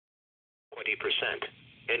20%.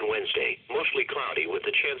 And Wednesday, mostly cloudy with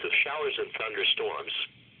a chance of showers and thunderstorms.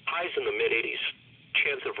 Highs in the mid-80s.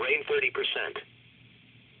 Chance of rain 30%.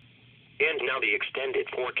 And now the extended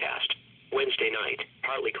forecast. Wednesday night,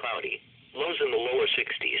 partly cloudy. Lows in the lower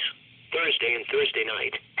 60s. Thursday and Thursday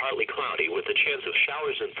night, partly cloudy with a chance of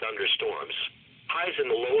showers and thunderstorms. Highs in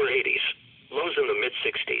the lower 80s. Lows in the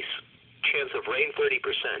mid-60s. Chance of rain 30%.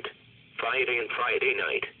 Friday and Friday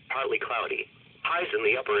night, partly cloudy. Highs in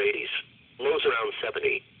the upper 80s. Lows around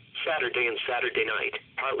 70. Saturday and Saturday night,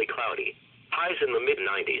 partly cloudy. Highs in the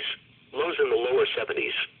mid-90s. Lows in the lower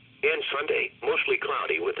 70s. And Sunday, mostly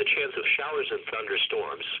cloudy with a chance of showers and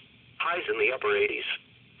thunderstorms. Highs in the upper 80s.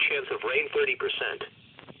 Chance of rain 30%.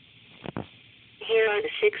 Here are the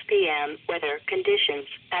 6 p.m. weather conditions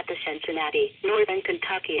at the Cincinnati, Northern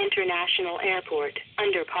Kentucky International Airport.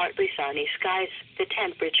 Under partly sunny skies, the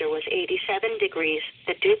temperature was 87 degrees,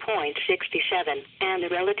 the dew point 67, and the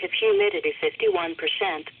relative humidity 51%.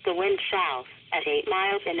 The wind south at 8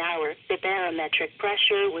 miles an hour. The barometric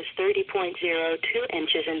pressure was 30.02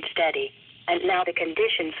 inches and steady. And now the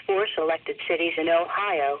conditions for selected cities in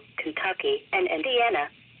Ohio, Kentucky, and Indiana.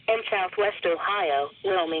 In southwest Ohio,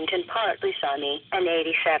 Wilmington partly sunny and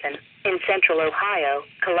 87. In central Ohio,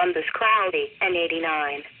 Columbus cloudy and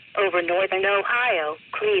 89. Over northern Ohio,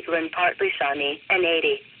 Cleveland partly sunny and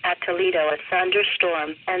 80. At Toledo a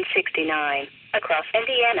thunderstorm and 69. Across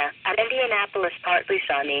Indiana, at Indianapolis partly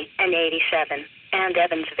sunny and 87. And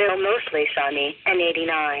Evansville mostly sunny and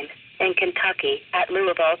 89. In Kentucky, at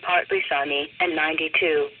Louisville partly sunny and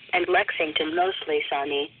 92. And Lexington mostly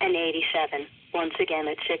sunny and 87. Once again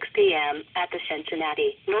at 6 p.m. at the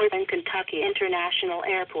Cincinnati, Northern Kentucky International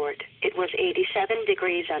Airport, it was 87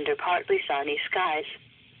 degrees under partly sunny skies.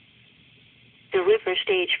 The river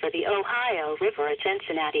stage for the Ohio River at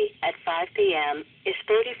Cincinnati at 5 p.m. is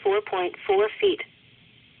 34.4 feet.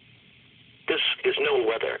 This is NOAA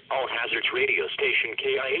Weather, All Hazards Radio Station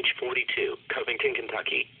KIH-42, Covington,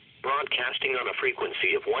 Kentucky. Broadcasting on a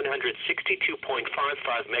frequency of 162.55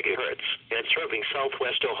 megahertz and serving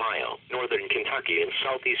southwest Ohio, northern Kentucky, and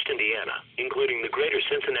southeast Indiana, including the greater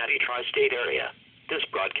Cincinnati tri-state area. This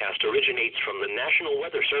broadcast originates from the National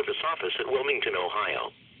Weather Service office at Wilmington,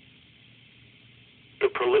 Ohio.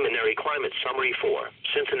 The preliminary climate summary for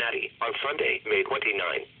Cincinnati on Sunday, May 29.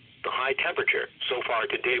 The high temperature so far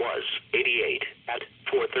today was 88 at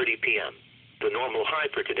 4:30 p.m. The normal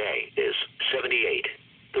high for today is 78.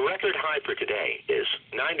 The record high for today is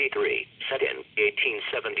 93, set in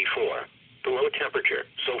 1874. The low temperature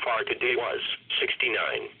so far today was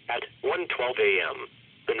 69 at 1:12 a.m.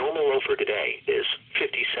 The normal low for today is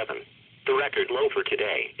 57. The record low for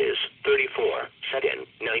today is 34, set in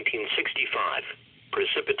 1965.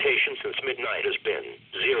 Precipitation since midnight has been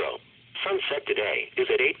 0. Sunset today is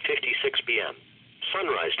at 8:56 p.m.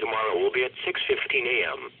 Sunrise tomorrow will be at 6:15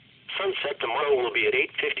 a.m. Sunset tomorrow will be at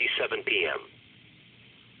 8:57 p.m.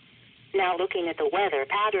 Now looking at the weather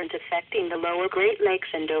patterns affecting the lower Great Lakes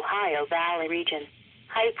and Ohio Valley region.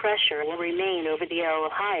 High pressure will remain over the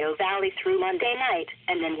Ohio Valley through Monday night,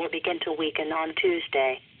 and then will begin to weaken on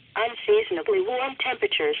Tuesday. Unseasonably warm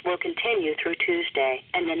temperatures will continue through Tuesday,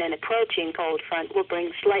 and then an approaching cold front will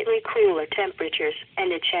bring slightly cooler temperatures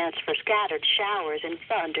and a chance for scattered showers and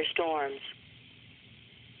thunderstorms.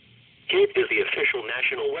 Here is the official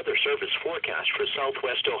National Weather Service forecast for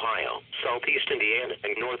southwest Ohio, southeast Indiana,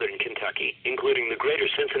 and northern Kentucky, including the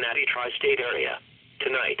greater Cincinnati tri-state area.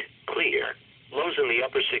 Tonight, clear. Lows in the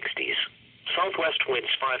upper 60s. Southwest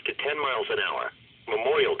winds 5 to 10 miles an hour.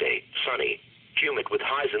 Memorial Day, sunny. Humid with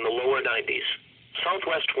highs in the lower 90s.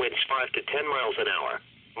 Southwest winds 5 to 10 miles an hour.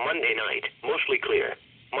 Monday night, mostly clear.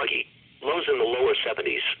 Muggy. Lows in the lower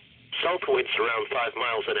 70s. South winds around 5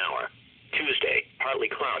 miles an hour. Tuesday, partly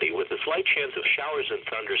cloudy with a slight chance of showers and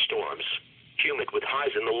thunderstorms. Humid with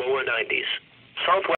highs in the lower 90s. Southwest